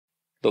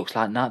Looks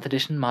like 9th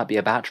edition might be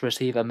about to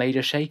receive a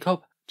major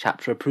shake-up.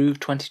 Chapter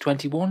Approved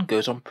 2021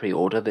 goes on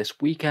pre-order this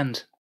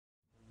weekend.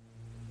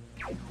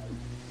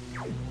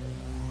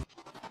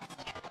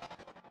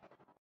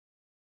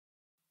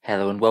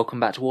 Hello and welcome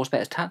back to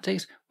Auspex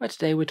Tactics, where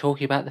today we're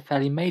talking about the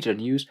fairly major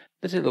news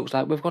that it looks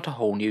like we've got a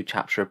whole new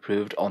Chapter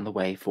Approved on the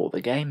way for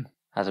the game.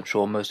 As I'm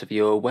sure most of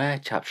you are aware,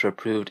 Chapter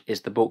Approved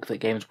is the book that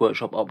Games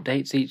Workshop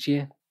updates each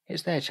year.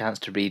 It's their chance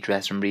to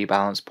redress and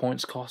rebalance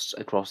points costs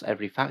across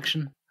every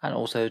faction, and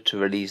also to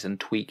release and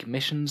tweak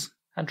missions,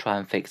 and try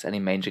and fix any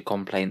major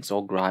complaints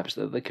or gripes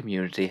that the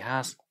community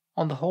has.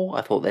 On the whole,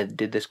 I thought they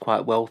did this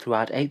quite well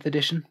throughout 8th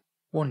edition.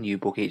 One new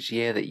book each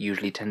year that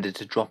usually tended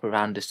to drop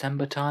around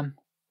December time,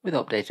 with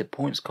updated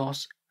points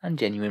costs and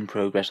genuine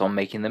progress on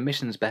making the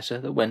missions better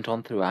that went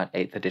on throughout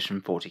 8th edition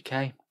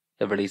 40k.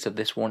 The release of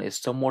this one is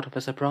somewhat of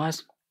a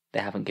surprise. They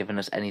haven't given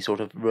us any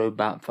sort of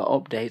roadmap for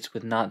updates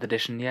with 9th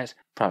edition yet,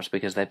 perhaps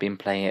because they've been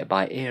playing it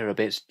by ear a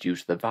bit due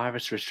to the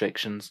virus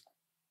restrictions.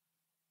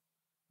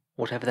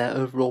 Whatever their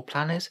overall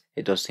plan is,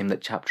 it does seem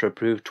that Chapter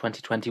Approved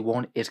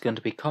 2021 is going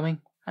to be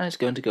coming, and it's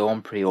going to go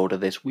on pre-order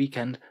this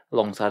weekend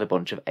alongside a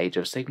bunch of Age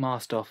of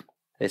Sigmar stuff.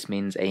 This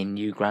means a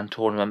new Grand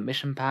Tournament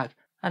mission pack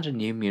and a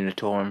new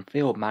Munitorum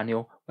field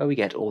manual where we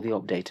get all the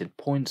updated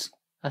points.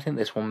 I think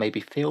this one maybe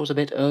feels a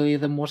bit earlier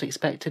than was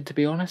expected, to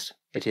be honest.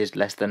 It is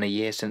less than a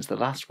year since the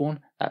last one.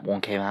 That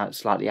one came out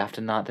slightly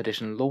after 9th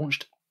edition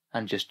launched,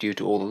 and just due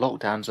to all the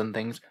lockdowns and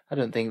things, I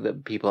don't think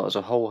that people as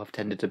a whole have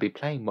tended to be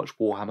playing much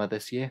Warhammer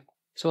this year.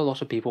 So a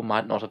lot of people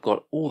might not have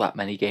got all that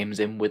many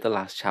games in with the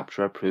last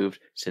Chapter Approved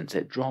since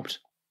it dropped.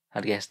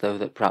 I'd guess though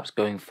that perhaps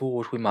going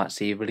forward we might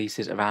see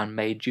releases around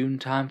May-June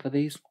time for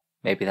these.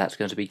 Maybe that's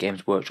going to be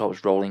Games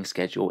Workshop's rolling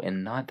schedule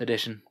in 9th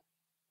edition.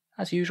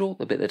 As usual,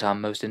 the bit that I'm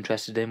most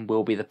interested in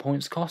will be the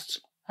points costs,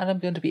 and I'm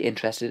going to be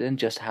interested in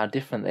just how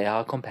different they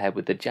are compared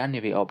with the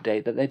January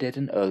update that they did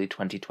in early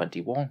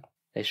 2021.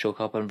 They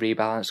shook up and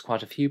rebalanced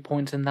quite a few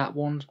points in that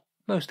one,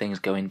 most things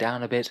going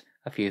down a bit,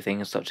 a few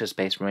things such as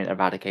Space Marine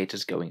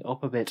Eradicators going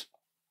up a bit.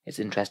 It's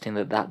interesting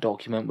that that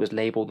document was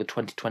labelled the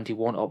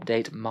 2021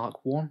 update Mark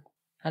 1,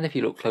 and if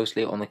you look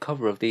closely on the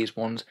cover of these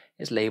ones,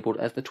 it's labelled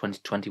as the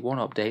 2021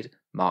 update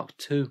Mark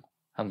 2.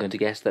 I'm going to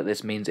guess that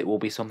this means it will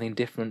be something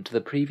different to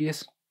the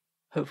previous.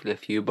 Hopefully a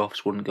few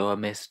buffs wouldn't go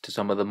amiss to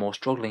some of the more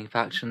struggling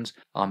factions.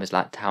 Armies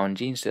like Tau and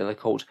Genestealer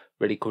Cult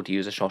really could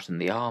use a shot in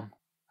the arm.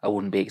 I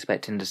wouldn't be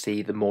expecting to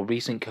see the more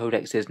recent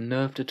codexes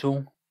nerfed at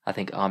all. I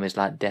think armies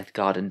like Death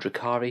Guard and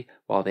Drakari,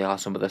 while they are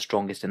some of the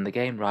strongest in the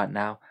game right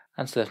now,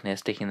 and certainly are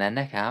sticking their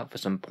neck out for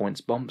some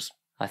points bumps,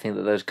 I think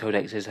that those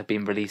codexes have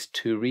been released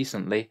too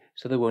recently,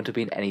 so there won't have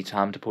been any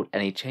time to put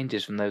any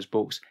changes from those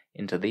books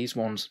into these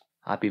ones.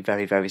 I'd be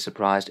very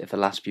surprised if the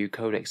last few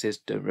codexes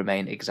don't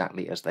remain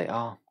exactly as they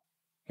are.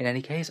 In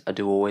any case, I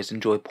do always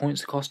enjoy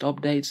points cost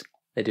updates.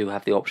 They do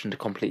have the option to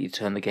completely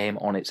turn the game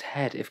on its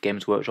head if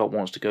Games Workshop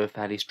wants to go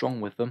fairly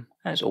strong with them,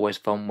 and it's always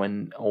fun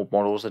when old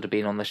models that have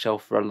been on the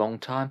shelf for a long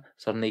time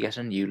suddenly get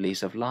a new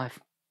lease of life.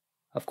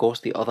 Of course,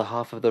 the other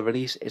half of the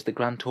release is the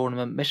Grand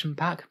Tournament mission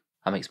pack.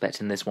 I'm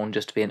expecting this one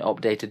just to be an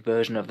updated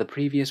version of the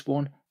previous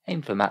one,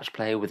 aimed for match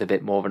play with a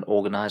bit more of an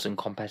organised and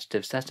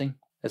competitive setting.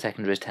 The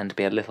secondaries tend to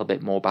be a little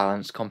bit more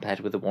balanced compared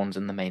with the ones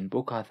in the main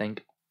book, I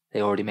think.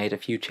 They already made a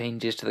few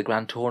changes to the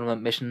Grand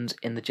Tournament missions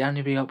in the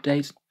January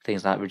update,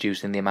 things like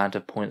reducing the amount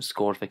of points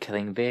scored for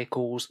killing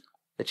vehicles,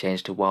 the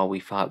change to while we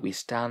fight we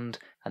stand,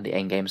 and the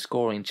endgame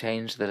scoring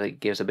change that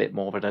it gives a bit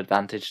more of an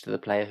advantage to the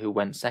player who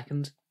went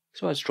second,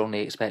 so I'd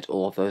strongly expect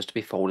all of those to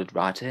be folded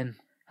right in.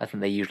 I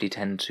think they usually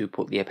tend to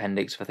put the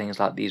appendix for things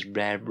like these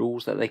rare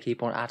rules that they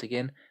keep on adding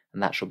in,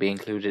 and that should be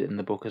included in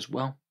the book as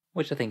well,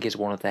 which I think is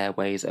one of their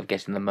ways of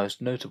getting the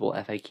most notable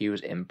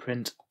FAQs in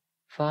print.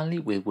 Finally,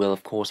 we will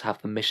of course have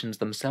the missions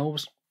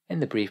themselves. In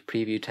the brief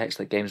preview text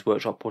that Games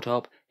Workshop put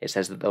up, it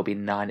says that there'll be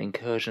 9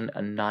 Incursion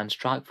and 9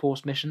 Strike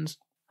Force missions.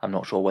 I'm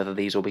not sure whether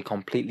these will be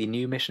completely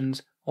new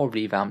missions, or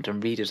revamped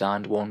and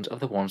redesigned ones of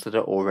the ones that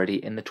are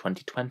already in the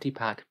 2020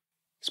 pack.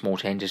 Small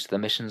changes to the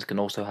missions can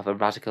also have a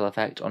radical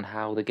effect on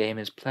how the game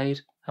is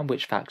played, and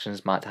which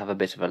factions might have a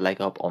bit of a leg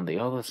up on the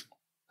others.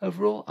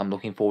 Overall, I'm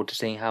looking forward to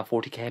seeing how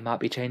 40k might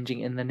be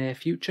changing in the near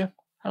future,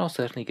 and I'll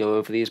certainly go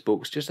over these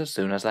books just as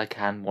soon as I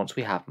can once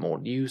we have more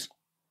news.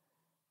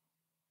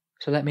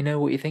 So let me know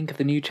what you think of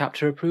the new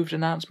Chapter Approved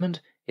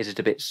announcement. Is it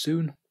a bit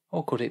soon,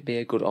 or could it be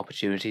a good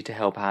opportunity to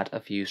help out a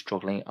few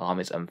struggling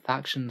armies and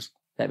factions?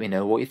 Let me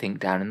know what you think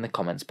down in the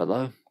comments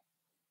below.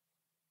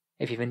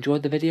 If you've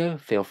enjoyed the video,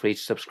 feel free to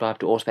subscribe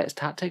to Auspex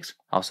Tactics.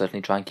 I'll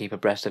certainly try and keep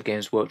abreast of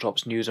Games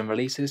Workshop's news and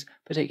releases,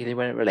 particularly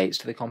when it relates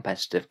to the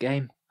competitive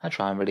game. I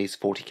try and release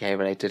 40k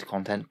related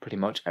content pretty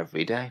much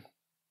every day.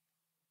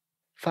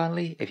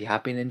 Finally, if you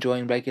have been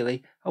enjoying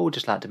regularly, I would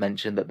just like to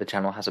mention that the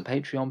channel has a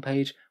Patreon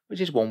page,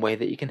 which is one way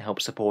that you can help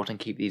support and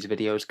keep these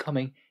videos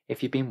coming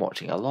if you've been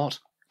watching a lot.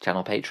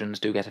 Channel patrons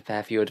do get a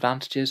fair few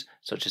advantages,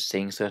 such as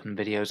seeing certain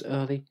videos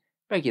early,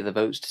 regular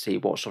votes to see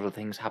what sort of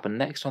things happen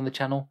next on the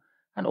channel,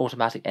 and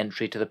automatic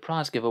entry to the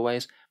prize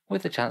giveaways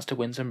with the chance to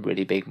win some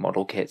really big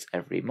model kits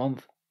every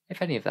month.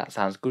 If any of that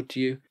sounds good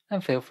to you,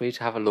 then feel free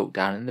to have a look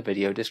down in the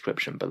video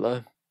description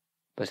below.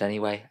 But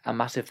anyway, a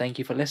massive thank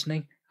you for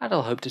listening, and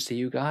I'll hope to see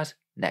you guys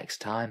next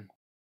time.